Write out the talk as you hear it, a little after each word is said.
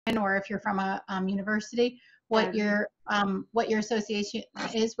or if you're from a university, what your association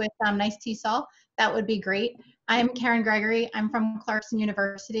is with NICE TESOL, that would be great. I'm Karen Gregory. I'm from Clarkson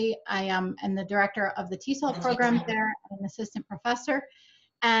University. I am the director of the TESOL program there, an assistant professor.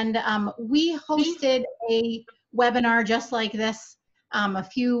 And we hosted a webinar just like this a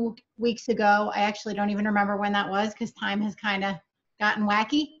few weeks ago. I actually don't even remember when that was because time has kind of gotten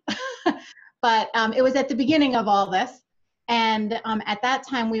wacky. But it was at the beginning of all this. And at that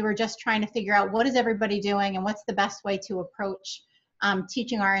time, we were just trying to figure out what is everybody doing and what's the best way to approach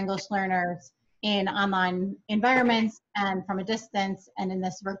teaching our English learners in online environments and from a distance and in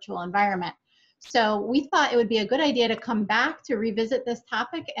this virtual environment. So we thought it would be a good idea to come back to revisit this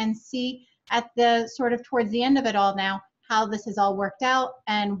topic and see at the sort of towards the end of it all now, how this has all worked out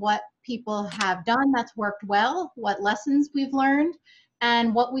and what people have done that's worked well, what lessons we've learned,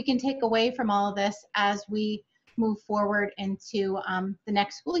 and what we can take away from all of this as we move forward into the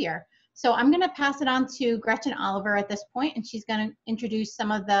next school year. So I'm going to pass it on to Gretchen Oliver at this point, and she's going to introduce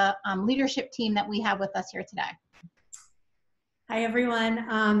some of the leadership team that we have with us here today. Hi, everyone.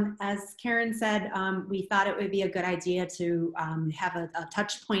 As Karen said, we thought it would be a good idea to have a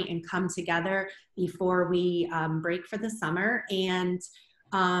touch point and come together before we break for the summer. And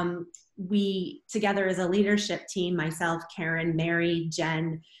we, together as a leadership team, myself, Karen, Mary,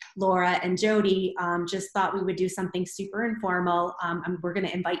 Jen, Laura, and Jody, just thought we would do something super informal. We're going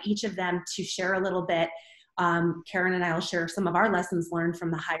to invite each of them to share a little bit. Karen and I will share some of our lessons learned from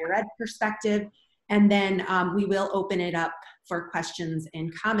the higher ed perspective, and then we will open it up for questions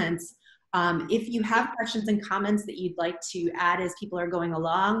and comments. If you have questions and comments that you'd like to add as people are going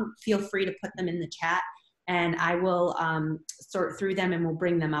along, feel free to put them in the chat, and I will sort through them and we'll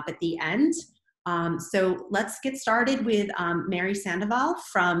bring them up at the end. So let's get started with Mary Sandoval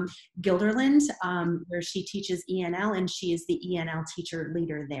from Guilderland, where she teaches ENL, and she is the ENL teacher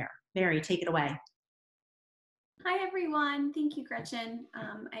leader there. Mary, take it away. Hi, everyone. Thank you, Gretchen.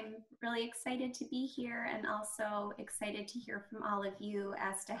 I'm really excited to be here and also excited to hear from all of you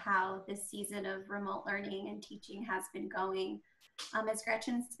as to how this season of remote learning and teaching has been going. As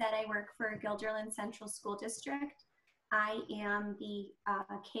Gretchen said, I work for Guilderland Central School District. I am the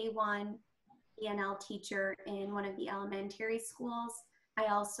K-1 ENL teacher in one of the elementary schools. I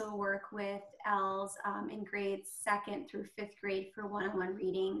also work with ELs in grades 2nd through 5th grade for one-on-one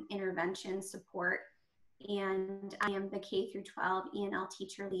reading intervention support. And I am the K through 12 ENL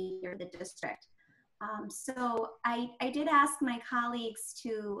teacher leader of the district. So I did ask my colleagues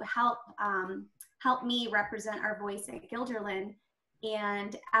to help me represent our voice at Guilderland.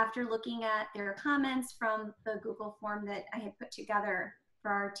 And after looking at their comments from the Google form that I had put together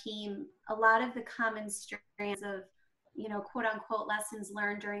for our team, a lot of the common strands of, quote unquote, lessons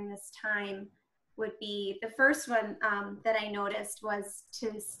learned during this time would be, the first one that I noticed was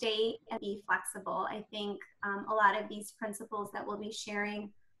to stay and be flexible. I think a lot of these principles that we'll be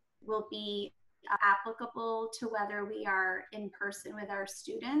sharing will be applicable to whether we are in person with our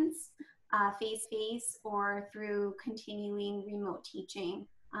students, face-to-face, or through continuing remote teaching.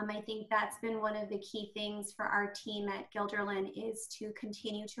 I think that's been one of the key things for our team at Guilderland, is to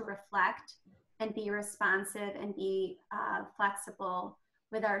continue to reflect and be responsive and be flexible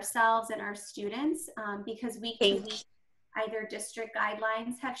with ourselves and our students, because week to week, either district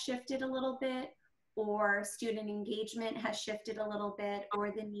guidelines have shifted a little bit, or student engagement has shifted a little bit,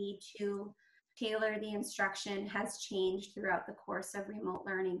 or the need to tailor the instruction has changed throughout the course of remote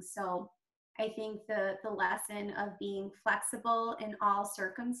learning. So I think the lesson of being flexible in all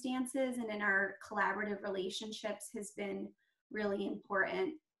circumstances and in our collaborative relationships has been really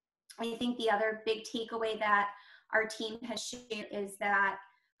important. I think the other big takeaway that our team has shared is that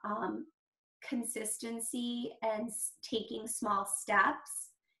consistency and taking small steps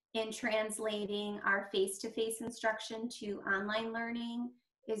in translating our face-to-face instruction to online learning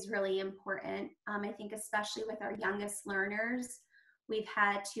is really important. I think especially with our youngest learners, we've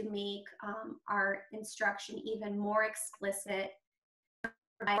had to make our instruction even more explicit,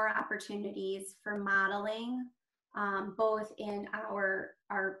 provide more opportunities for modeling, both in our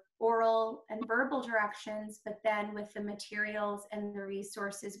oral and verbal directions, but then with the materials and the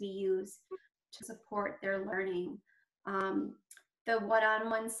resources we use to support their learning. The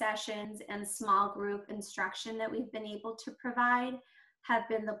one-on-one sessions and small group instruction that we've been able to provide have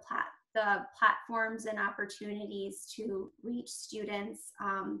been the platforms and opportunities to reach students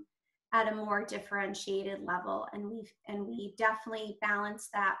at a more differentiated level. And we definitely balance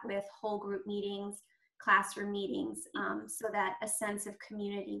that with whole group meetings, classroom meetings, so that a sense of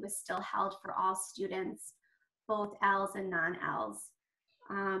community was still held for all students, both ELs and non-ELs.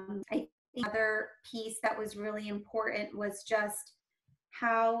 I think the other piece that was really important was just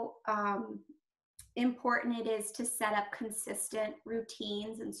how important it is to set up consistent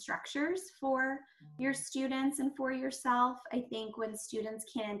routines and structures for your students and for yourself. I think when students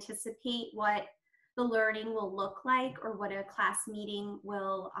can anticipate what the learning will look like or what a class meeting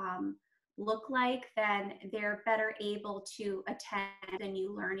will look like, then they're better able to attend the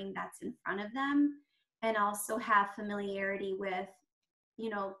new learning that's in front of them, and also have familiarity with, you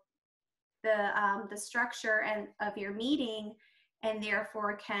know, the structure and of your meeting, and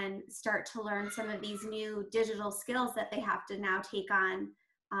therefore can start to learn some of these new digital skills that they have to now take on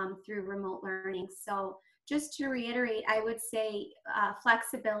through remote learning. So just to reiterate, I would say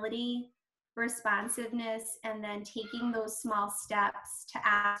flexibility, responsiveness, and then taking those small steps to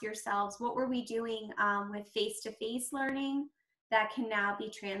ask yourselves, what were we doing with face-to-face learning that can now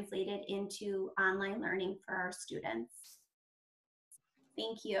be translated into online learning for our students?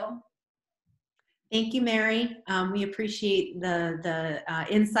 Thank you. Thank you, Mary. We appreciate the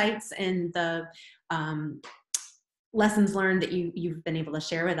insights and the lessons learned that you've been able to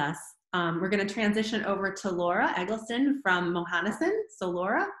share with us. We're going to transition over to Laura Eggleston from Mohanison. So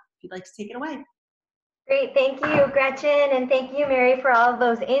Laura, if you'd like to take it away. Great, thank you, Gretchen, and thank you, Mary, for all of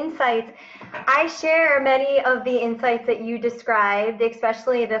those insights. I share many of the insights that you described,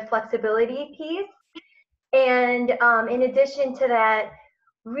 especially the flexibility piece. And in addition to that,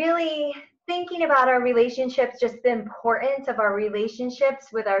 really thinking about our relationships, just the importance of our relationships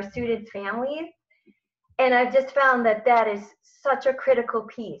with our students' families. And I've just found that that is such a critical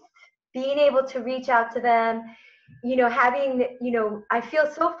piece. Being able to reach out to them, you know, having, you know, I feel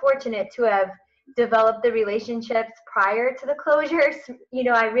so fortunate to have developed the relationships prior to the closures. You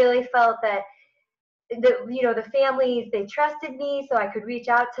know, I really felt that the families, they trusted me, so I could reach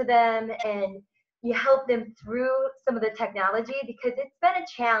out to them and you help them through some of the technology, because it's been a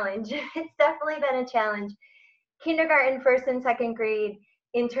challenge. It's definitely been a challenge. Kindergarten, first and second grade,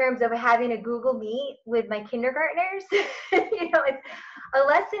 in terms of having a Google Meet with my kindergartners, you know, it's a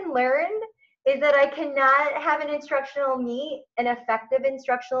lesson learned is that I cannot have an instructional meet, an effective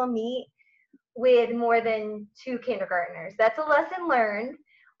instructional meet with more than 2 kindergartners. That's a lesson learned.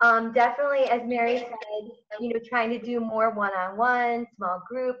 Definitely, as Mary said, you know, trying to do more one-on-one, small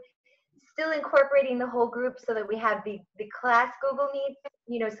group, still incorporating the whole group so that we have the class Google Meets,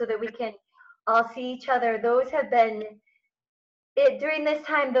 you know, so that we can all see each other. Those have been, during this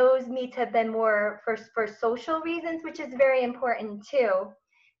time, those meets have been more for social reasons, which is very important too.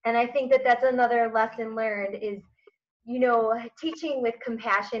 And I think that that's another lesson learned is, you know, teaching with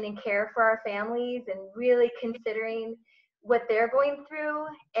compassion and care for our families and really considering what they're going through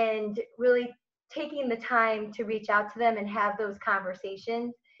and really taking the time to reach out to them and have those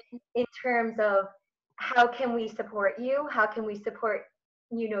conversations in terms of how can we support you? How can we support,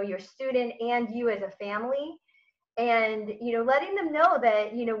 you know, your student and you as a family? And, you know, letting them know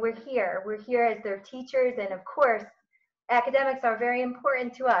that, you know, we're here as their teachers. And of course, academics are very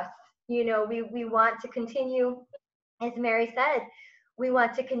important to us. You know, we want to continue, as Mary said, we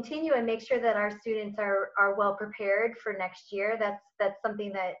want to continue and make sure that our students are well prepared for next year. That's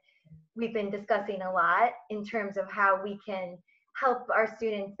something that we've been discussing a lot in terms of how we can help our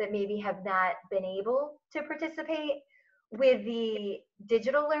students that maybe have not been able to participate with the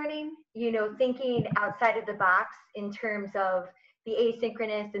digital learning, you know, thinking outside of the box in terms of the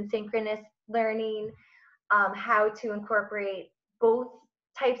asynchronous and synchronous learning, how to incorporate both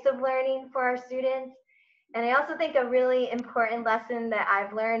types of learning for our students. And I also think a really important lesson that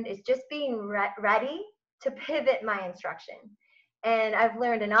I've learned is just being ready to pivot my instruction. And I've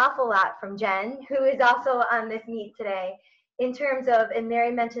learned an awful lot from Jen, who is also on this meet today, in terms of, and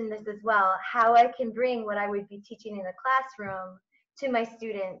Mary mentioned this as well, how I can bring what I would be teaching in the classroom to my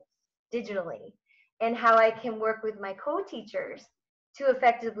students digitally, and how I can work with my co-teachers to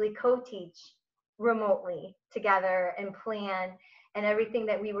effectively co-teach remotely together and plan, and everything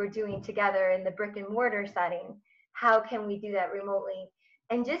that we were doing together in the brick and mortar setting, how can we do that remotely?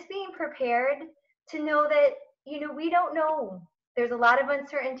 And just being prepared to know that, you know, we don't know. There's a lot of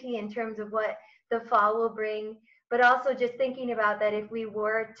uncertainty in terms of what the fall will bring, but also just thinking about that if we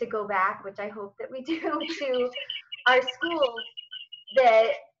were to go back, which I hope that we do, to our schools,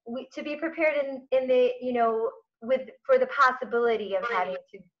 that to be prepared in the, you know, for the possibility of having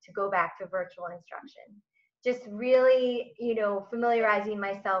to go back to virtual instruction. Just really, you know, familiarizing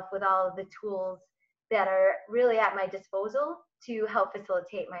myself with all of the tools that are really at my disposal to help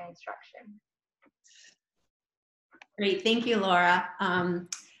facilitate my instruction. Great, thank you, Laura.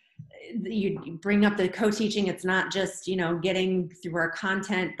 you bring up the co-teaching. It's not just, you know, getting through our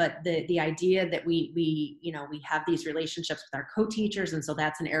content, but the idea that we have these relationships with our co-teachers. And so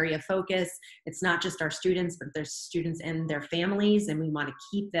that's an area of focus. It's not just our students, but there's students and their families. And we want to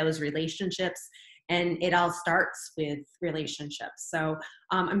keep those relationships. And it all starts with relationships. So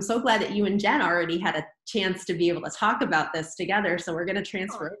I'm so glad that you and Jen already had a chance to be able to talk about this together. So we're going to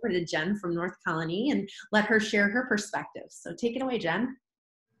transfer over to Jen from North Colony and let her share her perspective. So take it away, Jen.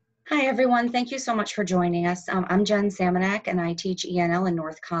 Hi, everyone. Thank you so much for joining us. I'm Jen Samanek, and I teach ENL in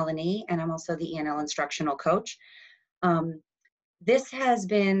North Colony, and I'm also the ENL instructional coach. This has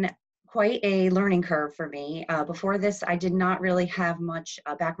been quite a learning curve for me. Before this, I did not really have much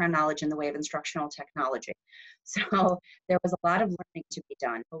background knowledge in the way of instructional technology. So there was a lot of learning to be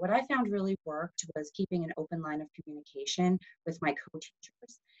done. But what I found really worked was keeping an open line of communication with my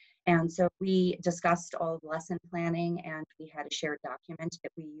co-teachers. And so we discussed all of lesson planning, and we had a shared document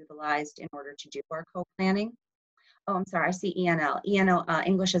that we utilized in order to do our co-planning. Oh, I'm sorry, I see ENL. ENL,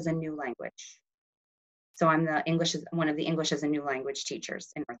 English as a new language. So I'm one of the English as a new language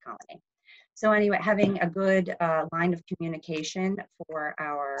teachers in North Colony. So anyway, having a good line of communication for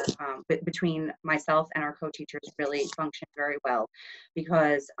our between myself and our co-teachers really functioned very well,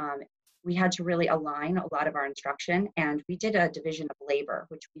 because we had to really align a lot of our instruction, and we did a division of labor,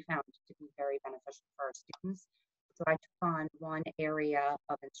 which we found to be very beneficial for our students. So I took on one area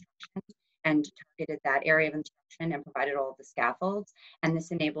of instruction and targeted that area of instruction and provided all of the scaffolds. And this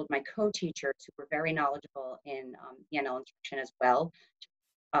enabled my co-teachers, who were very knowledgeable in ENL instruction as well,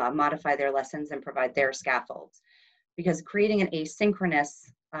 to modify their lessons and provide their scaffolds. Because creating an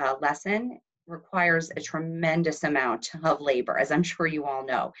asynchronous lesson requires a tremendous amount of labor, as I'm sure you all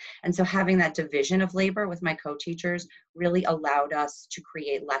know. And so having that division of labor with my co-teachers really allowed us to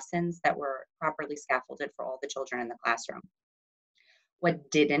create lessons that were properly scaffolded for all the children in the classroom.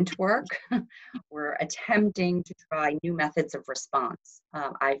 What didn't work, we're attempting to try new methods of response.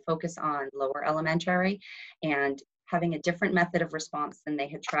 I focus on lower elementary, and having a different method of response than they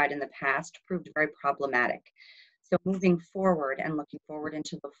had tried in the past proved very problematic. So moving forward and looking forward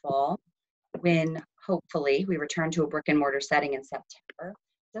into the fall, when hopefully we return to a brick and mortar setting in September,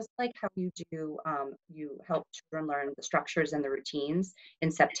 just like how you do, you help children learn the structures and the routines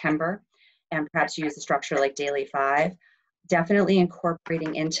in September, and perhaps use a structure like Daily 5, definitely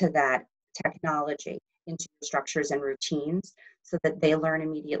incorporating into that technology, into structures and routines, so that they learn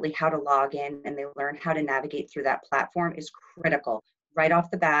immediately how to log in and they learn how to navigate through that platform is critical. Right off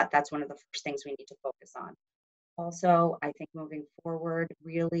the bat, that's one of the first things we need to focus on. Also, I think moving forward,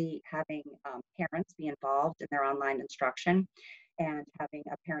 really having parents be involved in their online instruction and having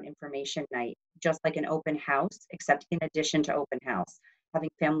a parent information night, just like an open house, except in addition to open house. Having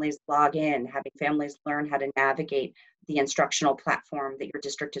families log in, having families learn how to navigate the instructional platform that your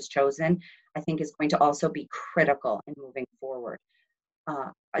district has chosen, I think is going to also be critical in moving forward.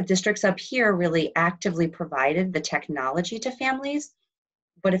 Districts up here really actively provided the technology to families,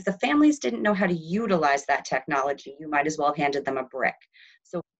 but if the families didn't know how to utilize that technology, you might as well have handed them a brick.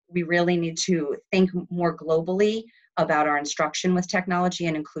 So we really need to think more globally about our instruction with technology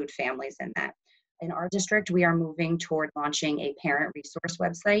and include families in that. In our district, we are moving toward launching a parent resource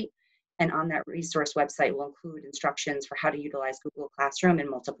website. And on that resource website will include instructions for how to utilize Google Classroom in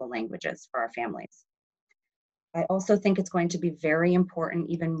multiple languages for our families. I also think it's going to be very important,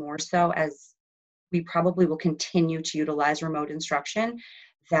 even more so as we probably will continue to utilize remote instruction,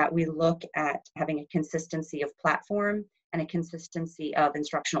 that we look at having a consistency of platform and a consistency of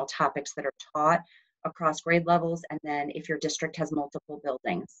instructional topics that are taught across grade levels. And then if your district has multiple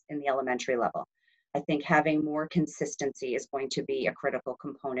buildings in the elementary level, I think having more consistency is going to be a critical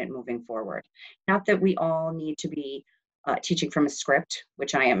component moving forward. Not that we all need to be teaching from a script,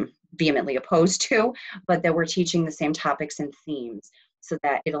 which I am vehemently opposed to, but that we're teaching the same topics and themes so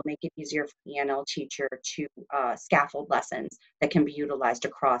that it'll make it easier for the ENL teacher to scaffold lessons that can be utilized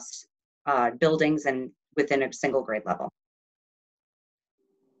across buildings and within a single grade level.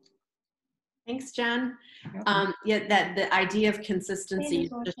 Thanks, Jen. Yeah, that the idea of consistency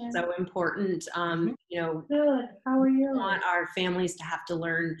is just so important. You know, good. How are you? We want our families to have to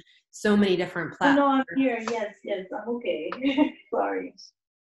learn so many different platforms. Oh, no, I'm here. Yes, I'm okay. Sorry.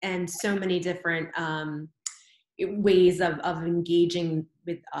 And so many different ways of engaging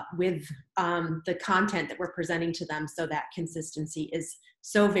with the content that we're presenting to them. So that consistency is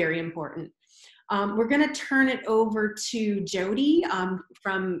so very important. We're going to turn it over to Jody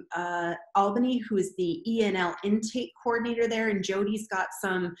from Albany, who is the ENL intake coordinator there. And Jody's got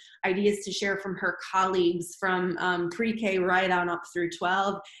some ideas to share from her colleagues from pre-K right on up through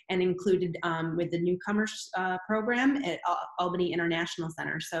 12, and included with the newcomers program at Albany International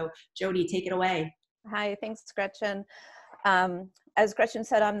Center. So Jody, take it away. Hi, thanks, Gretchen. As Gretchen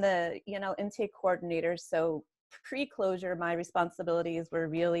said, I'm the ENL intake coordinator. So pre-closure, my responsibilities were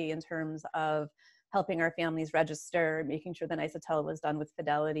really in terms of helping our families register, making sure the NICETEL was done with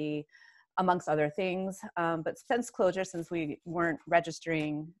fidelity, amongst other things. But since closure, since we weren't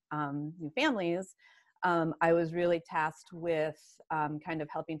registering new families, I was really tasked with kind of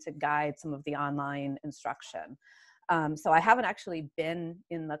helping to guide some of the online instruction. So I haven't actually been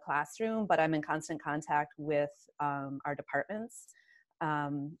in the classroom, but I'm in constant contact with our departments.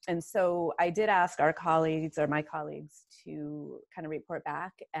 And so I did ask our colleagues, or my colleagues, to kind of report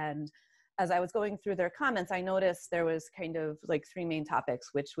back. And as I was going through their comments, I noticed there was kind of like 3 main topics,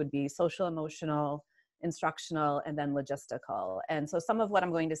 which would be social, emotional, instructional, and then logistical. And so some of what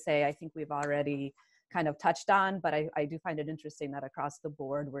I'm going to say, I think we've already kind of touched on, but I do find it interesting that across the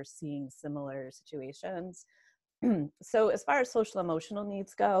board, we're seeing similar situations. So as far as social emotional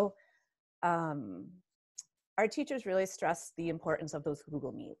needs go, our teachers really stress the importance of those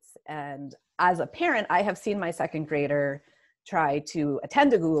Google Meets. And as a parent, I have seen my 2nd grader try to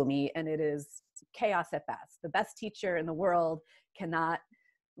attend a Google Meet, and it is chaos at best. The best teacher in the world cannot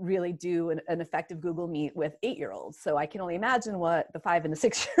really do an effective Google Meet with 8-year-olds. So I can only imagine what the 5 and the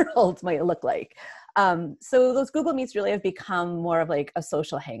 6-year-olds might look like. So those Google Meets really have become more of like a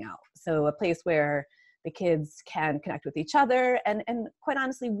social hangout. So a place where the kids can connect with each other. And quite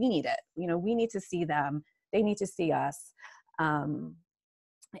honestly, we need it. You know, we need to see them. They need to see us.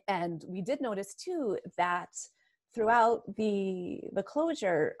 And we did notice too that throughout the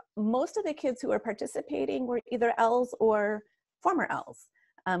closure, most of the kids who were participating were either Ls or former Ls.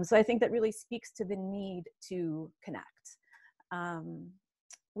 So I think that really speaks to the need to connect.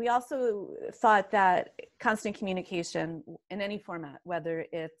 We also thought that constant communication in any format, whether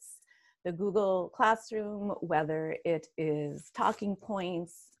it's the Google Classroom, whether it is talking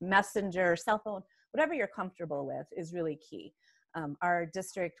points, messenger, cell phone, whatever you're comfortable with, is really key. Our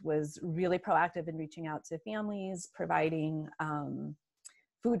district was really proactive in reaching out to families, providing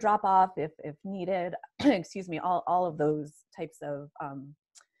food drop-off if needed, excuse me, all of those types of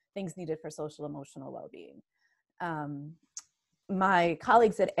things needed for social emotional well-being. My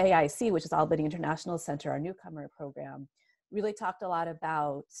colleagues at AIC, which is Albany International Center, our newcomer program, really talked a lot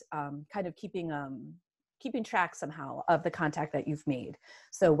about kind of keeping track somehow of the contact that you've made.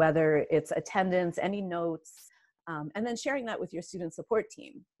 So whether it's attendance, any notes, and then sharing that with your student support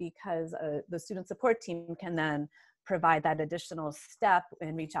team, because the student support team can then provide that additional step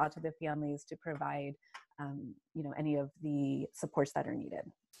and reach out to the families to provide you know, any of the supports that are needed.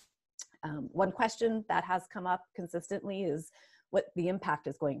 One question that has come up consistently is what the impact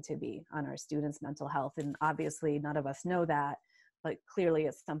is going to be on our students' mental health. And obviously none of us know that, but clearly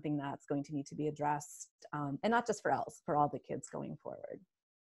it's something that's going to need to be addressed, and not just for ELS, for all the kids going forward.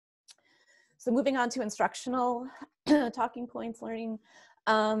 So moving on to instructional talking points learning.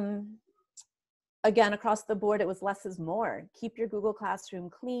 Again, across the board, it was less is more. Keep your Google Classroom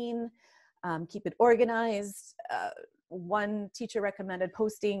clean, keep it organized. One teacher recommended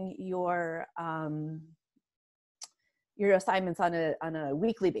posting your assignments on a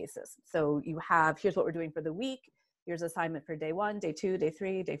weekly basis. So you have, here's what we're doing for the week, here's assignment for day 1, day 2, day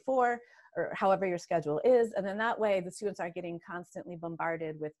 3, day 4, or however your schedule is. And then that way the students aren't getting constantly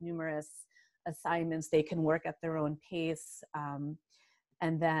bombarded with numerous assignments. They can work at their own pace.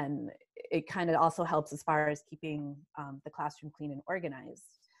 And then it kind of also helps as far as keeping the classroom clean and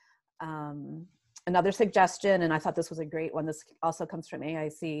organized. Another suggestion, and I thought this was a great one, this also comes from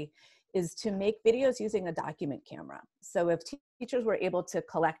AIC, is to make videos using a document camera. So if teachers were able to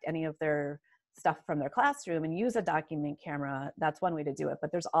collect any of their stuff from their classroom and use a document camera, that's one way to do it.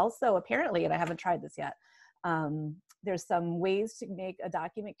 But there's also, apparently, and I haven't tried this yet, there's some ways to make a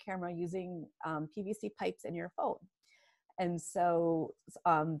document camera using PVC pipes in your phone. And so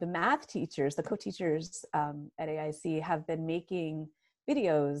the math teachers, the co-teachers at AIC have been making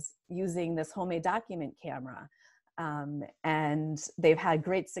videos using this homemade document camera. And they've had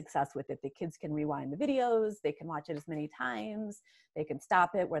great success with it. The kids can rewind the videos, they can watch it as many times, they can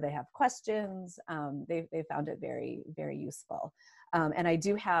stop it where they have questions. They found it very, very useful. And I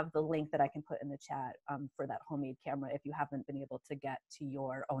do have the link that I can put in the chat for that homemade camera if you haven't been able to get to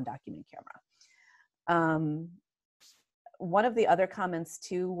your own document camera. One of the other comments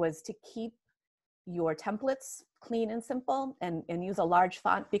too was to keep your templates clean and simple, and use a large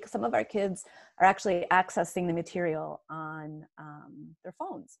font, because some of our kids are actually accessing the material on their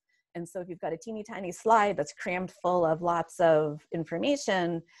phones. And so if you've got a teeny tiny slide that's crammed full of lots of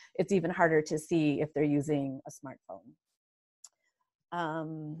information, it's even harder to see if they're using a smartphone.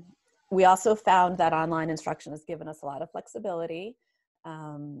 We also found that online instruction has given us a lot of flexibility.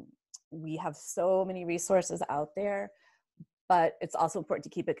 We have so many resources out there, but it's also important to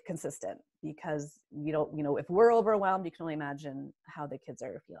keep it consistent, because you don't, you know, if we're overwhelmed, you can only imagine how the kids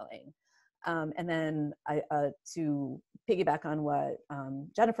are feeling. And then to piggyback on what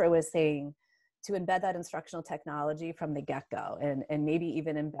Jennifer was saying, to embed that instructional technology from the get-go, and maybe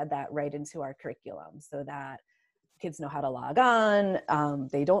even embed that right into our curriculum, so that kids know how to log on,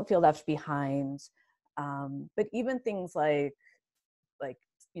 they don't feel left behind. But even things like,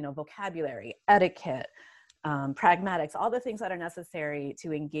 you know, vocabulary, etiquette, pragmatics, all the things that are necessary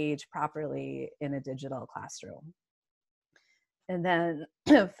to engage properly in a digital classroom. And then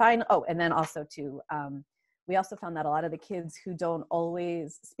and then also too, we also found that a lot of the kids who don't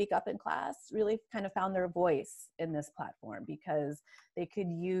always speak up in class really kind of found their voice in this platform, because they could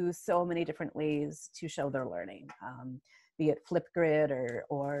use so many different ways to show their learning, be it Flipgrid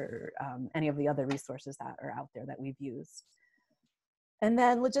or any of the other resources that are out there that we've used. And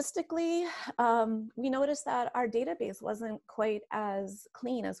then logistically, we noticed that our database wasn't quite as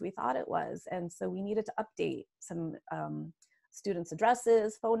clean as we thought it was. And so we needed to update some students'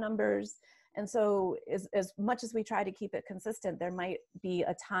 addresses, phone numbers. And so as much as we try to keep it consistent, there might be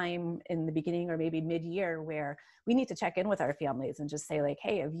a time in the beginning or maybe mid-year where we need to check in with our families and just say, like,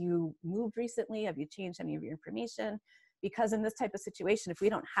 hey, have you moved recently? Have you changed any of your information? Because in this type of situation, if we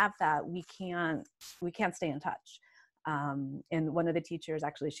don't have that, we can't stay in touch. And one of the teachers,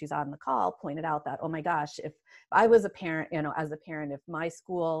 actually, she's on the call, pointed out that, oh my gosh, if I was a parent, you know, as a parent, if my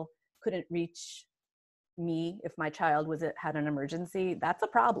school couldn't reach me, if my child had an emergency, that's a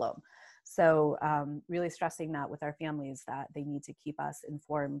problem. So really stressing that with our families, that they need to keep us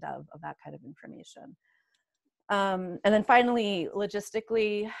informed of that kind of information. And then finally,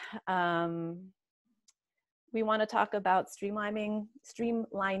 logistically, we want to talk about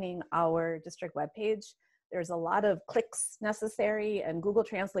streamlining our district webpage. There's a lot of clicks necessary, and Google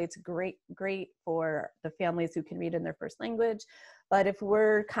Translate's great for the families who can read in their first language. But if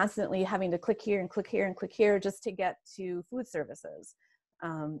we're constantly having to click here and click here and click here just to get to food services,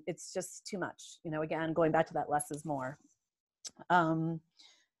 it's just too much. You know, again, going back to that less is more.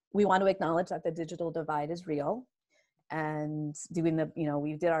 We want to acknowledge that the digital divide is real, and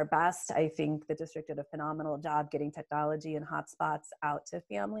we did our best. I think the district did a phenomenal job getting technology and hotspots out to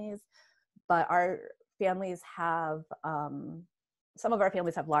families, but our families have, some of our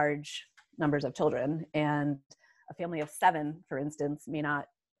families have large numbers of children, and a family of 7, for instance, may not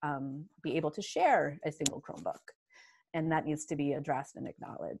be able to share a single Chromebook, and that needs to be addressed and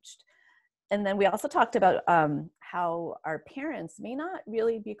acknowledged. And then we also talked about how our parents may not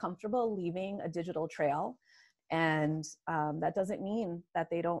really be comfortable leaving a digital trail, and that doesn't mean that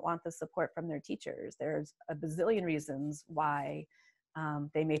they don't want the support from their teachers. There's a bazillion reasons why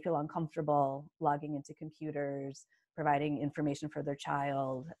they may feel uncomfortable logging into computers, providing information for their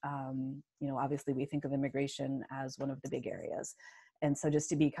child. Obviously we think of immigration as one of the big areas. And so just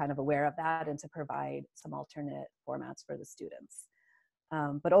to be kind of aware of that and to provide some alternate formats for the students.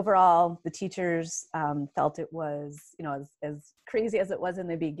 But overall, the teachers felt it was, as crazy as it was in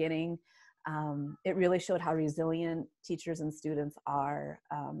the beginning, it really showed how resilient teachers and students are.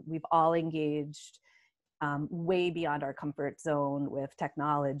 We've all engaged way beyond our comfort zone with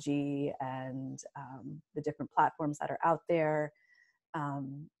technology and the different platforms that are out there.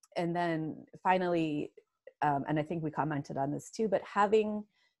 And then finally, and I think we commented on this too, but having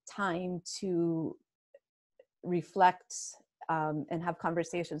time to reflect and have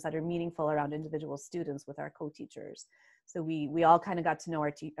conversations that are meaningful around individual students with our co-teachers. So we all kind of got to know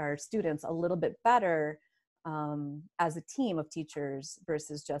our students a little bit better as a team of teachers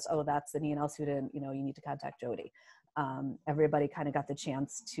versus just, oh, that's an E&L student, you need to contact Jody. Everybody kind of got the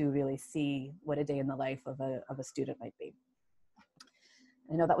chance to really see what a day in the life of a student might be.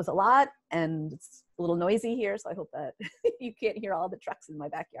 I know that was a lot, and it's a little noisy here, so I hope that you can't hear all the trucks in my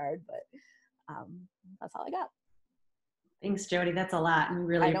backyard, but that's all I got. Thanks, Jody. That's a lot. And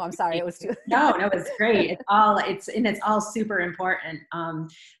really, I know, I'm sorry. It was too. No, it's great. It's all super important.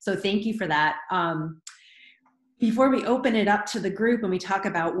 So thank you for that. Before we open it up to the group and we talk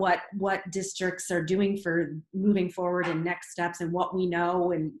about what districts are doing for moving forward and next steps and what we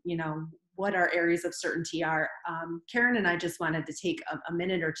know and, what our areas of certainty are, Karen and I just wanted to take a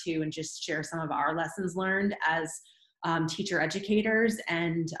minute or two and just share some of our lessons learned as teacher educators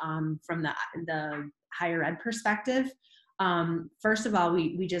and from the higher ed perspective. First of all,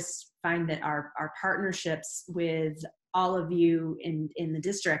 we just find that our partnerships with all of you in the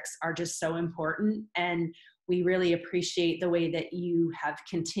districts are just so important, and we really appreciate the way that you have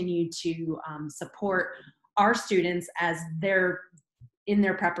continued to support our students as they're in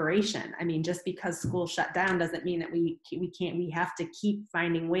their preparation. I mean, just because school shut down doesn't mean that we have to keep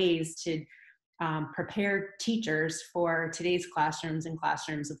finding ways to prepare teachers for today's classrooms and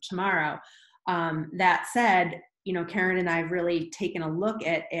classrooms of tomorrow. That said, you know, Karen and I have really taken a look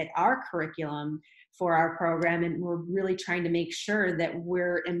at our curriculum for our program, and we're really trying to make sure that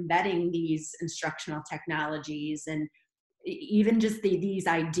we're embedding these instructional technologies and even just these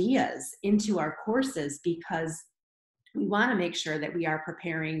ideas into our courses, because we want to make sure that we are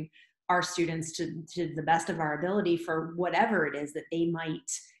preparing our students to the best of our ability for whatever it is that they might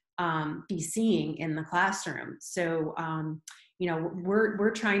be seeing in the classroom. So, you know,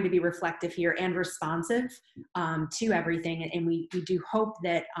 we're trying to be reflective here and responsive to everything. And we do hope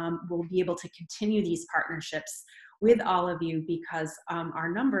that we'll be able to continue these partnerships with all of you, because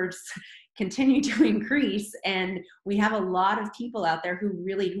our numbers continue to increase, and we have a lot of people out there who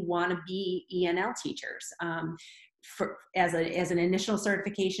really want to be ENL teachers as an initial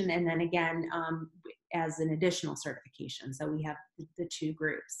certification, and then again as an additional certification. So we have the two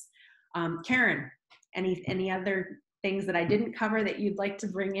groups. Karen, any other things that I didn't cover that you'd like to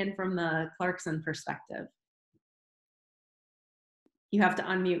bring in from the Clarkson perspective? You have to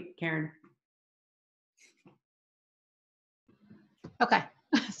unmute, Karen. Okay,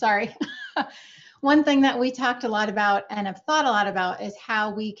 sorry. One thing that we talked a lot about and have thought a lot about is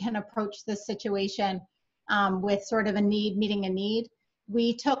how we can approach this situation with sort of meeting a need.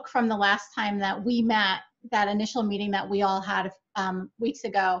 We took from the last time that we met, that initial meeting that we all had weeks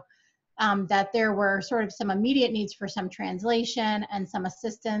ago, that there were sort of some immediate needs for some translation and some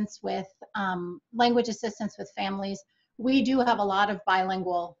assistance with language assistance with families. We do have a lot of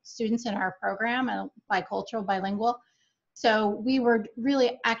bilingual students in our program, and bicultural, bilingual. So we were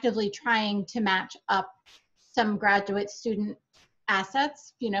really actively trying to match up some graduate student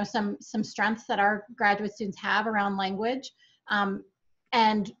assets, you know, some strengths that our graduate students have around language,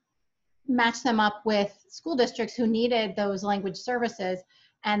 and match them up with school districts who needed those language services.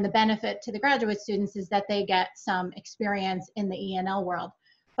 And the benefit to the graduate students is that they get some experience in the ENL world.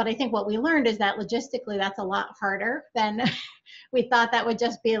 But I think what we learned is that logistically that's a lot harder than we thought. That would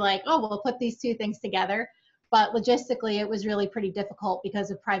just be like, oh, we'll put these two things together. But logistically, it was really pretty difficult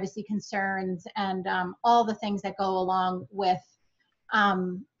because of privacy concerns and all the things that go along with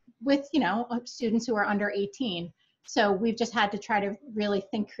you know, students who are under 18. So we've just had to try to really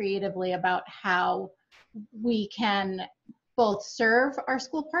think creatively about how we can both serve our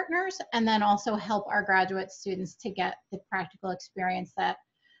school partners and then also help our graduate students to get the practical experience that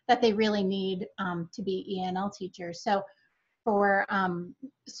they really need to be ENL teachers. So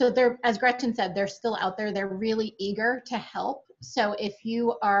so they're, as Gretchen said, they're still out there. They're really eager to help. So if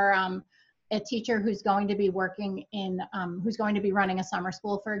you are a teacher who's going to be working in, who's going to be running a summer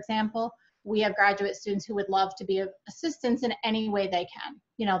school, for example, we have graduate students who would love to be assistants in any way they can.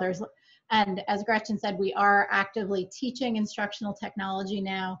 You know, and as Gretchen said, we are actively teaching instructional technology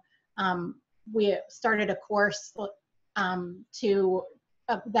now. We started a course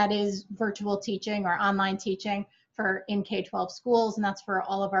that is virtual teaching or online teaching in K-12 schools, and that's for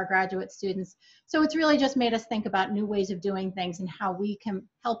all of our graduate students. So it's really just made us think about new ways of doing things and how we can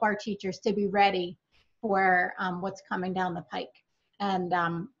help our teachers to be ready for what's coming down the pike. And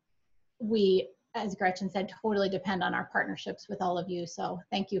we, as Gretchen said, totally depend on our partnerships with all of you. So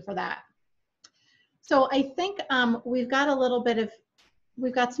thank you for that. So I think we've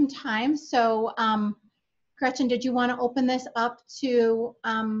got some time. So Gretchen, did you want to open this up to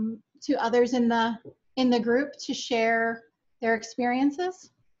others in the group to share their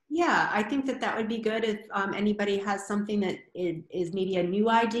experiences? Yeah, I think that would be good if anybody has something that is maybe a new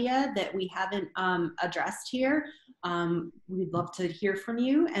idea that we haven't addressed here. We'd love to hear from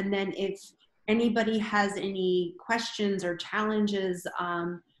you. And then if anybody has any questions or challenges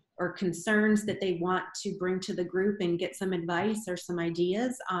or concerns that they want to bring to the group and get some advice or some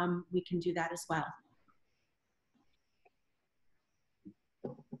ideas, we can do that as well.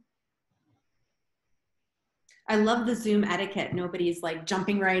 I love the Zoom etiquette. Nobody's like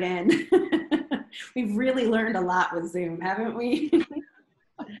jumping right in. We've really learned a lot with Zoom, haven't we?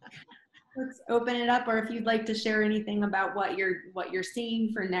 Let's open it up, or if you'd like to share anything about what you're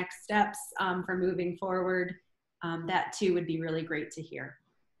seeing for next steps for moving forward, that too would be really great to hear.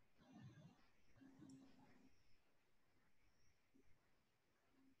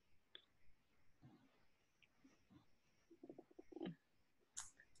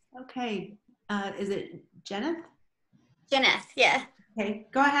 Okay. Is it Jeneth? Jeneth, yeah. Okay,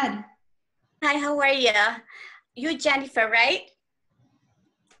 go ahead. Hi, how are you? You Jennifer, right?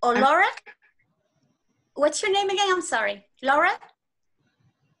 Or Laura? What's your name again? I'm sorry. Laura?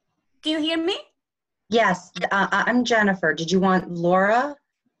 Can you hear me? Yes, I'm Jennifer. Did you want Laura?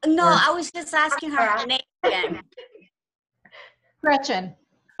 No, Or- I was just asking her name again. Gretchen.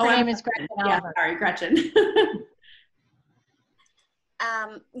 Her name is Gretchen Yeah, Oliver. sorry, Gretchen.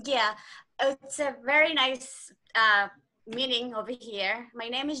 Yeah, it's a very nice meeting over here. My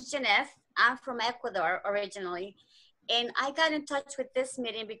name is Jeneth. I'm from Ecuador originally. And I got in touch with this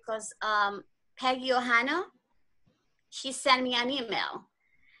meeting because Peggy Ohana, she sent me an email.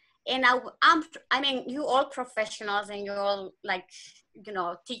 And I mean, you all professionals and you're all like, you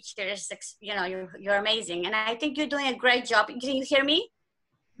know, teachers, you know, you're amazing. And I think you're doing a great job. Can you hear me?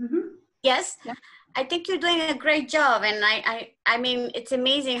 Mm-hmm. Yes? Yeah. I think you're doing a great job. And I mean, it's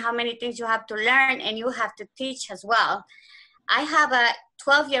amazing how many things you have to learn and you have to teach as well. I have a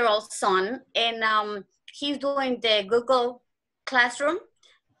 12-year-old son and he's doing the Google Classroom.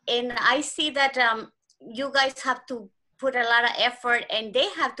 And I see that you guys have to put a lot of effort and they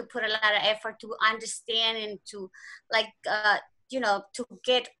have to put a lot of effort to understand and to like, you know, to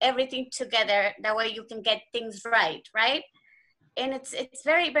get everything together. That way you can get things right, right? And it's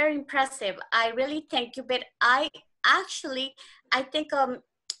very, very impressive. I really thank you, but I think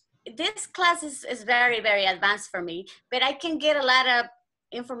this class is very, very advanced for me, but I can get a lot of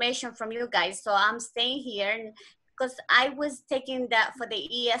information from you guys. So I'm staying here because I was taking that for the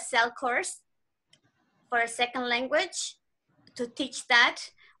ESL course for a second language to teach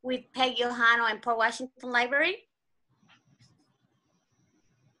that with Peggy Ohano and Port Washington Library.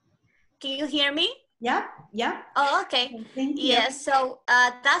 Can you hear me? Yep, yep. Oh, okay. Thank you. Yeah, so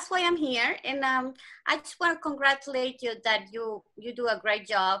that's why I'm here. And I just want to congratulate you that you do a great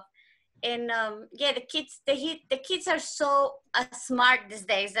job. And yeah, the kids are so smart these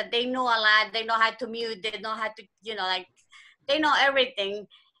days that they know a lot. They know how to mute. They know how to, you know, like they know everything.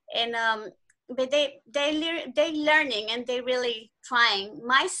 And but they learning and they really trying.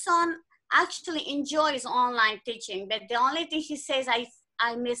 My son actually enjoys online teaching, but the only thing he says,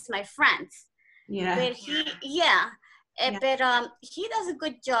 I miss my friends. Yeah. But yeah. But he does a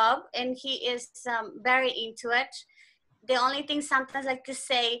good job and he is very into it. The only thing sometimes I could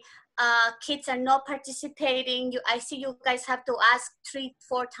say, kids are not participating. I see you guys have to ask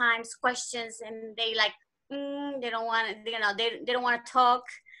 3-4 times questions and they like, they don't want to, you know, they don't want to talk.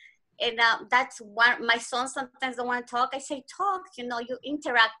 And that's why my son sometimes don't want to talk. I say, talk, you know, you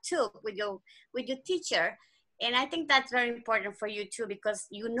interact too with your teacher. And I think that's very important for you too, because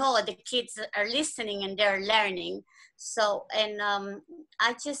you know the kids are listening and they're learning. So, and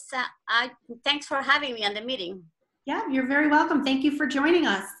I just, thanks for having me on the meeting. Yeah, you're very welcome. Thank you for joining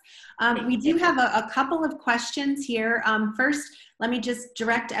us. We do have a couple of questions here. First, let me just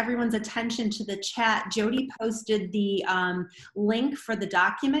direct everyone's attention to the chat. Jody posted the link for the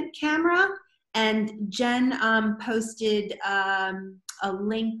document camera, and Jen posted a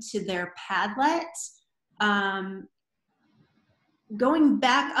link to their Padlet. Going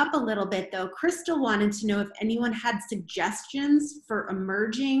back up a little bit though, Crystal wanted to know if anyone had suggestions for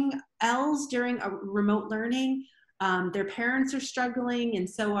emerging Ls during a remote learning. Their parents are struggling and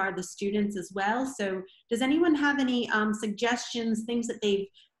so are the students as well. So does anyone have any suggestions, things that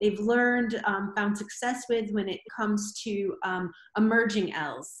they've learned, found success with when it comes to emerging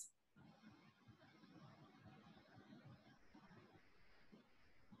Ls?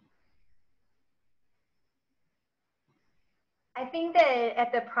 I think that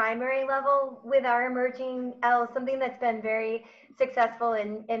at the primary level with our emerging L, something that's been very successful,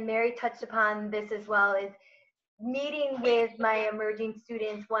 and Mary touched upon this as well, is meeting with my emerging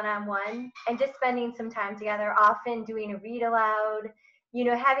students one-on-one and just spending some time together, often doing a read aloud, you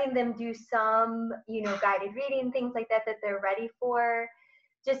know, having them do some, you know, guided reading, things like that they're ready for.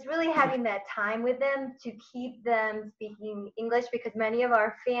 Just really having that time with them to keep them speaking English, because many of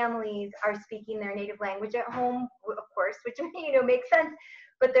our families are speaking their native language at home, of course, which, you know, makes sense,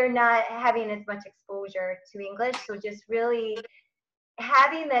 but they're not having as much exposure to English. So just really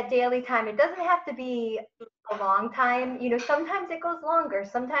having that daily time. It doesn't have to be a long time. You know, sometimes it goes longer.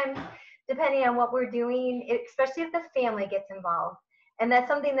 Sometimes, depending on what we're doing, especially if the family gets involved. And that's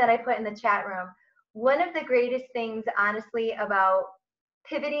something that I put in the chat room. One of the greatest things, honestly, about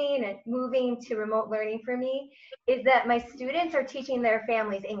pivoting and moving to remote learning for me is that my students are teaching their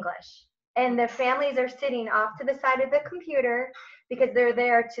families English. And their families are sitting off to the side of the computer because they're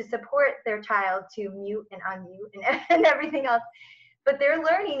there to support their child to mute and unmute and everything else. but they're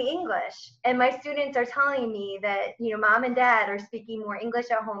learning English. And my students are telling me that, mom and dad are speaking more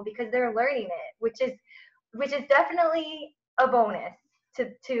English at home because they're learning it, which is definitely a bonus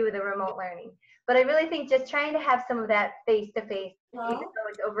to the remote learning. But I really think just trying to have some of that face-to-face, even though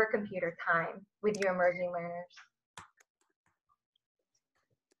it's over computer time with your emerging learners.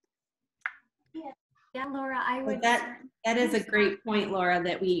 Yeah, Laura, I would. That is a great point, Laura,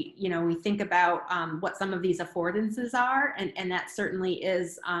 that we think about what some of these affordances are, and that certainly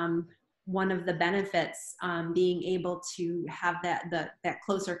is one of the benefits, being able to have that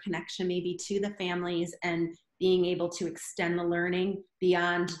closer connection maybe to the families, and being able to extend the learning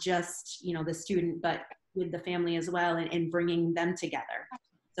beyond just the student, but with the family as well, and bringing them together.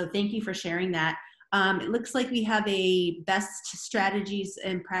 So thank you for sharing that. It looks like we have a best strategies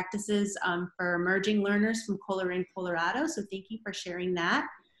and practices for emerging learners from Coleraine, Colorado. So thank you for sharing that.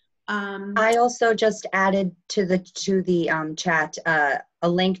 I also just added to the chat a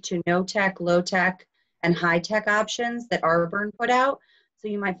link to no tech, low tech, and high tech options that Arburn put out. So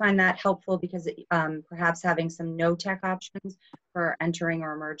you might find that helpful, because perhaps having some no tech options for entering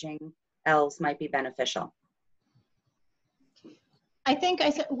or emerging Ls might be beneficial. I think I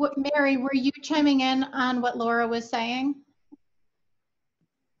said, Mary, were you chiming in on what Laura was saying?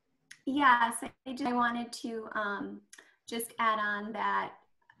 Yes, I wanted to just add on that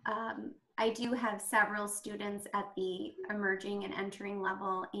I do have several students at the emerging and entering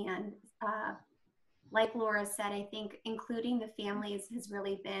level, and like Laura said, I think including the families has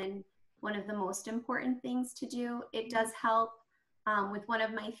really been one of the most important things to do. It does help with one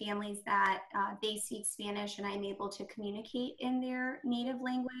of my families that they speak Spanish and I'm able to communicate in their native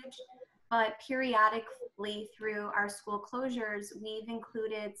language. But periodically through our school closures, we've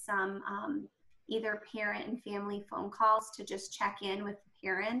included some either parent and family phone calls to just check in with the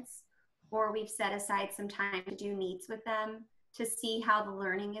parents, or we've set aside some time to do meets with them to see how the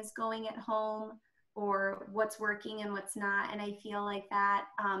learning is going at home, or what's working and what's not. And I feel like that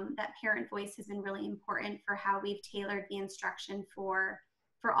that parent voice has been really important for how we've tailored the instruction for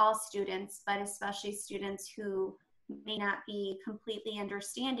all students, but especially students who may not be completely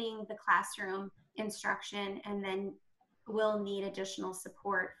understanding the classroom instruction and then will need additional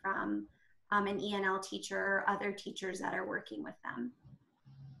support from an ENL teacher or other teachers that are working with them.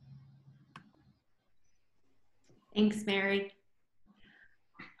 Thanks, Mary.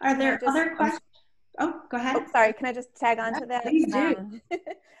 Are there other questions? Oh, go ahead. Oh, sorry, can I just tag on to that? Please do.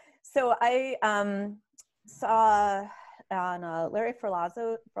 So I saw on Larry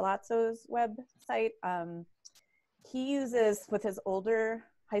Ferlazzo's website, he uses, with his older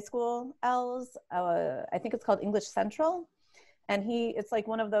high school Ls, I think it's called English Central. And it's like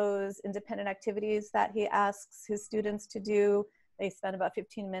one of those independent activities that he asks his students to do. They spend about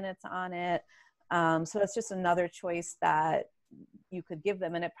 15 minutes on it. So it's just another choice that you could give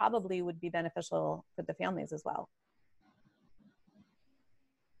them, and it probably would be beneficial for the families as well.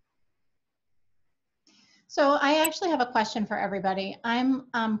 So I actually have a question for everybody. I'm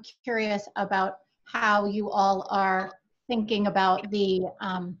curious about how you all are thinking about the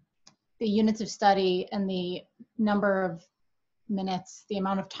units of study and the number of minutes, the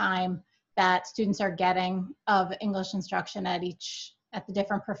amount of time that students are getting of English instruction at the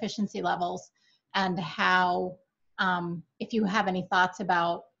different proficiency levels, and how, if you have any thoughts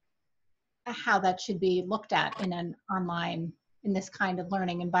about how that should be looked at in an online, in this kind of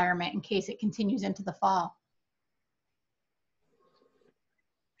learning environment, in case it continues into the fall.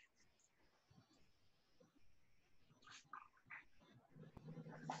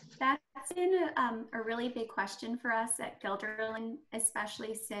 That's been a really big question for us at Guilderland,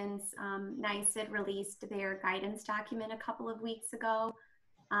 especially since NYSED released their guidance document a couple of weeks ago.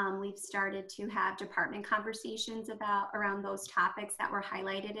 We've started to have department conversations around those topics that were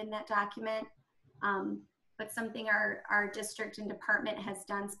highlighted in that document. But something our district and department has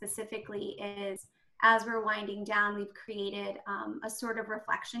done specifically is, as we're winding down, we've created a sort of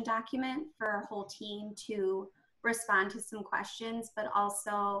reflection document for our whole team to respond to some questions, but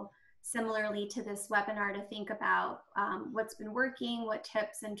also similarly to this webinar, to think about what's been working, what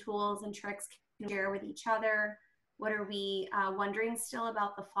tips and tools and tricks can we share with each other, what are we wondering still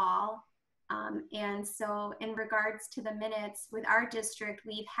about the fall. And so in regards to the minutes, with our district,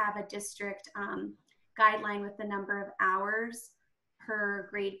 we have a district guideline with the number of hours per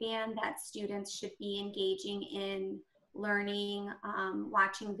grade band that students should be engaging in learning,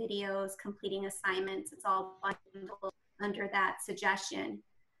 watching videos, completing assignments. It's all bundled under that suggestion.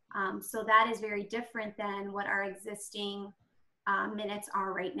 So that is very different than what our existing minutes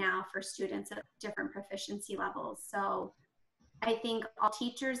are right now for students at different proficiency levels. So I think all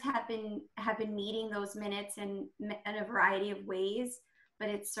teachers have been meeting those minutes in a variety of ways, but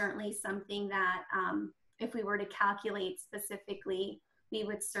it's certainly something that if we were to calculate specifically, we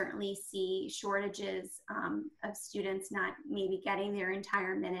would certainly see shortages of students not maybe getting their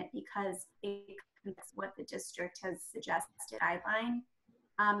entire minute because it's what the district has suggested guideline.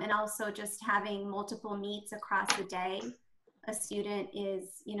 And also just having multiple meets across the day. A student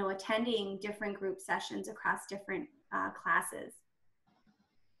is, you know, attending different group sessions across different classes.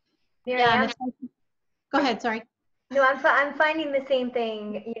 Yeah, go ahead, sorry. No, I'm finding the same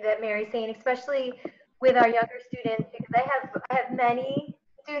thing that Mary's saying, especially with our younger students, because I have many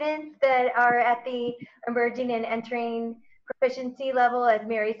students that are at the emerging and entering proficiency level, as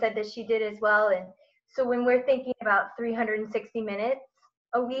Mary said that she did as well. And so when we're thinking about 360 minutes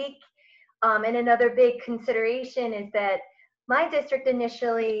a week, and another big consideration is that my district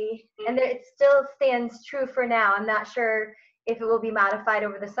initially, and it still stands true for now, I'm not sure if it will be modified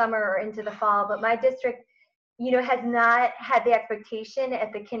over the summer or into the fall, but my district, you know, has not had the expectation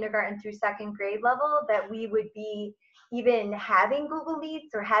at the kindergarten through second grade level that we would be even having Google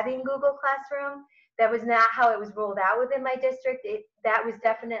Meets or having Google Classroom. That was not how it was rolled out within my district. That was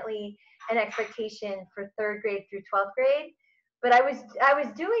definitely an expectation for third grade through 12th grade. But I was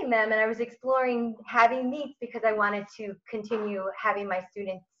doing them, and I was exploring having meets because I wanted to continue having my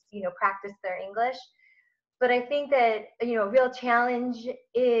students, you know, practice their English. But I think that, you know, a real challenge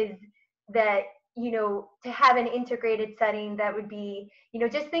is that, you know, to have an integrated setting that would be, you know,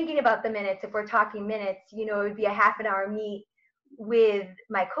 just thinking about the minutes, if we're talking minutes, you know, it would be a half an hour meet with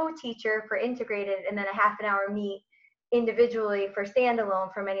my co-teacher for integrated, and then a half an hour meet individually for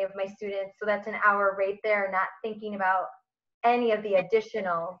standalone for many of my students. So that's an hour right there, not thinking about any of the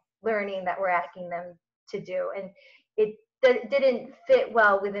additional learning that we're asking them to do. And it didn't fit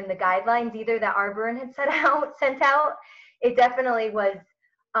well within the guidelines either that Arborn had sent out. It definitely was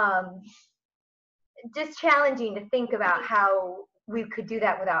just challenging to think about how we could do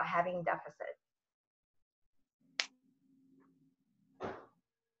that without having deficits.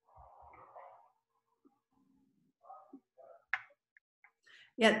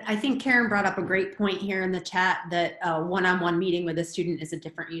 Yeah, I think Karen brought up a great point here in the chat that one-on-one meeting with a student is a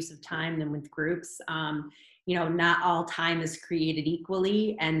different use of time than with groups. You know, not all time is created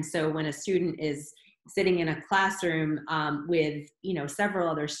equally. And so when a student is sitting in a classroom with, you know, several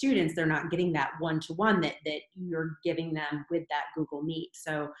other students, they're not getting that one-to-one that you're giving them with that Google Meet.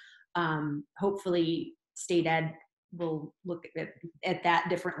 So hopefully State Ed will look at that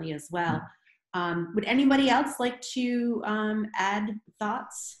differently as well. Would anybody else like to add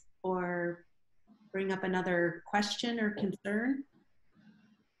thoughts or bring up another question or concern?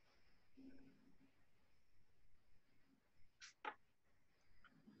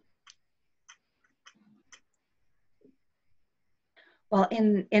 Well,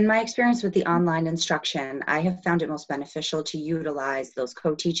 in my experience with the online instruction, I have found it most beneficial to utilize those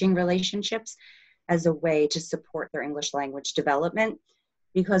co-teaching relationships as a way to support their English language development.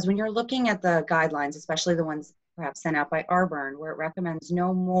 Because when you're looking at the guidelines, especially the ones perhaps sent out by Arborn, where it recommends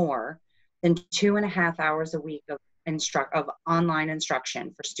no more than 2.5 hours a week of online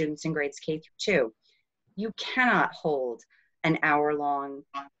instruction for students in grades K through 2, you cannot hold an hour-long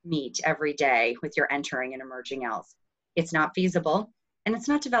meet every day with your entering and emerging ELs. It's not feasible, and it's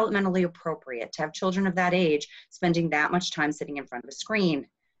not developmentally appropriate to have children of that age spending that much time sitting in front of a screen.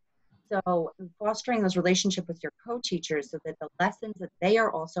 So fostering those relationships with your co-teachers so that the lessons that they are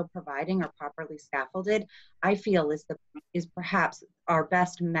also providing are properly scaffolded, I feel is perhaps our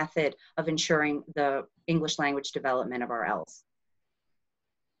best method of ensuring the English language development of our ELs.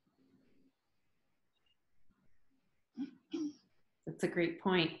 That's a great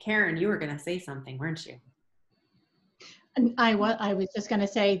point. Karen, you were going to say something, weren't you? I was just going to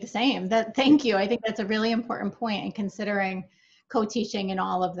say the same. Thank you. I think that's a really important point, and considering co-teaching in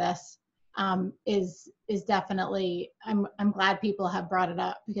all of this is definitely. I'm glad people have brought it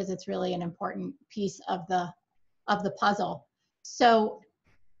up because it's really an important piece of the puzzle. So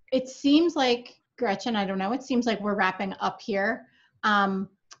it seems like, Gretchen, I don't know. It seems like we're wrapping up here. Are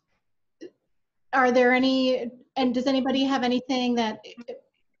there any? And does anybody have anything that,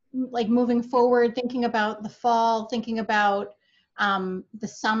 like, moving forward, thinking about the fall, thinking about the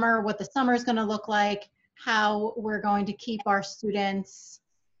summer, what the summer is going to look like, how we're going to keep our students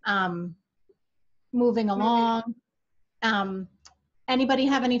moving along? Anybody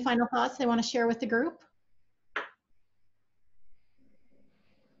have any final thoughts they want to share with the group?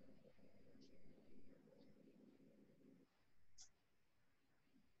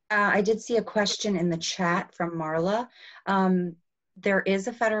 I did see a question in the chat from Marla. there is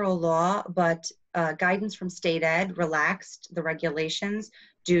a federal law, but guidance from state ed relaxed the regulations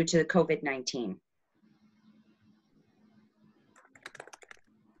due to COVID-19.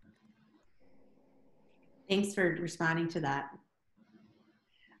 Thanks for responding to that.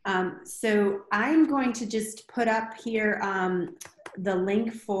 So I'm going to just put up here the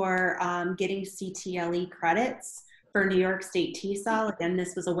link for getting CTLE credits for New York State TESOL. Again,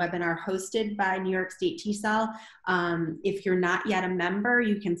 this was a webinar hosted by New York State TESOL. If you're not yet a member,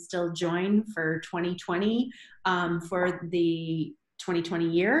 you can still join for 2020 for the 2020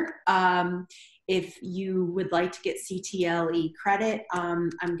 year. If you would like to get CTLE credit,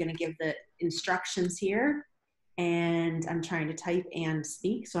 I'm going to give the instructions here. And I'm trying to type and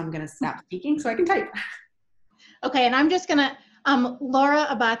speak, so I'm going to stop speaking so I can type. Okay, and I'm just going to, Laura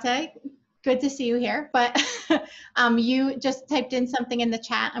Abate, good to see you here, but you just typed in something in the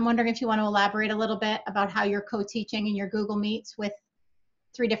chat. I'm wondering if you want to elaborate a little bit about how you're co-teaching in your Google Meets with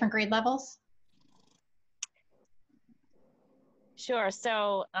 3 different grade levels. Sure.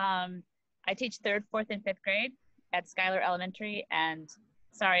 So I teach 3rd, 4th, and 5th grade at Schuyler Elementary. And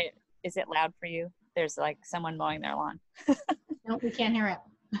sorry, is it loud for you? There's like someone mowing their lawn. No, we can't hear it.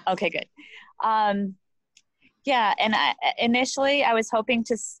 Okay, good. Yeah, and initially I was hoping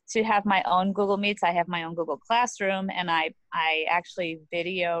to have my own Google Meets. I have my own Google Classroom, and I actually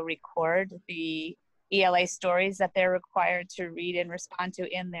video record the ELA stories that they're required to read and respond to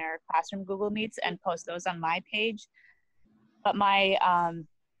in their classroom Google Meets and post those on my page. But my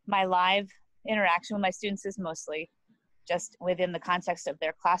my live interaction with my students is mostly just within the context of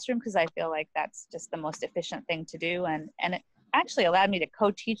their classroom, because I feel like that's just the most efficient thing to do. And it actually allowed me to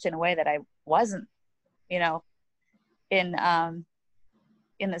co-teach in a way that I wasn't, you know, in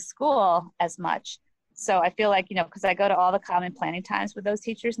the school as much. So I feel like, you know, because I go to all the common planning times with those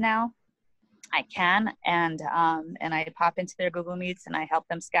teachers now, I can, and I pop into their Google Meets and I help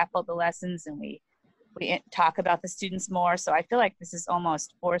them scaffold the lessons, and we talk about the students more. So I feel like this has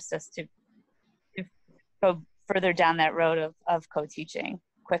almost forced us to go further down that road of co-teaching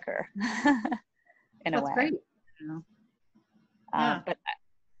quicker in a way. That's great. You know? Yeah. But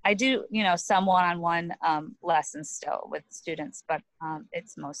I do, you know, some one-on-one lessons still with students, but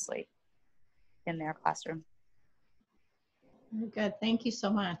it's mostly in their classroom. Very good. Thank you so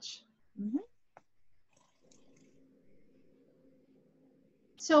much. Mm-hmm.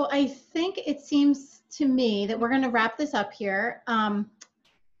 So I think it seems to me that we're going to wrap this up here.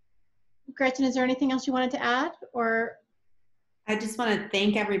 Gretchen, is there anything else you wanted to add, or? I just want to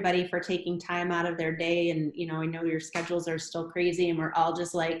thank everybody for taking time out of their day. And, you know, I know your schedules are still crazy and we're all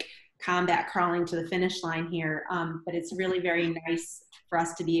just like combat crawling to the finish line here. But it's really very nice for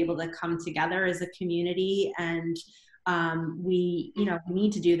us to be able to come together as a community. And we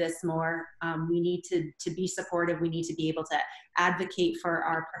need to do this more. We need to be supportive. We need to be able to advocate for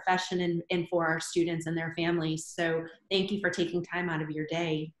our profession and for our students and their families. So thank you for taking time out of your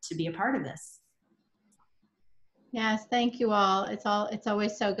day to be a part of this. Yes, thank you all. It's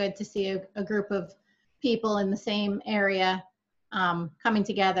always so good to see a group of people in the same area coming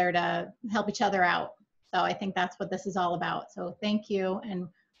together to help each other out. So I think that's what this is all about. So thank you, and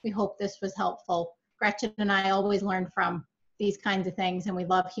we hope this was helpful. Gretchen and I always learn from these kinds of things, and we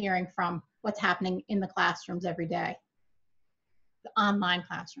love hearing from what's happening in the classrooms every day. The online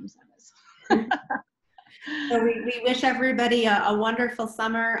classrooms, that is. So we wish everybody a wonderful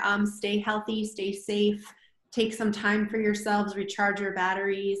summer. Stay healthy, stay safe, take some time for yourselves, recharge your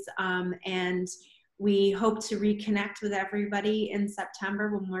batteries, and we hope to reconnect with everybody in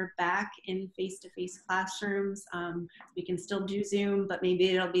September when we're back in face-to-face classrooms. We can still do Zoom, but maybe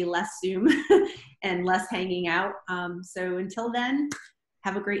it'll be less Zoom and less hanging out. So until then,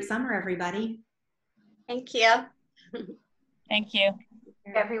 have a great summer, everybody. Thank you. Thank you.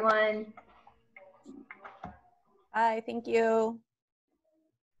 Everyone. Bye, thank you.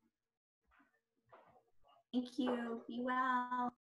 Thank you. Be well.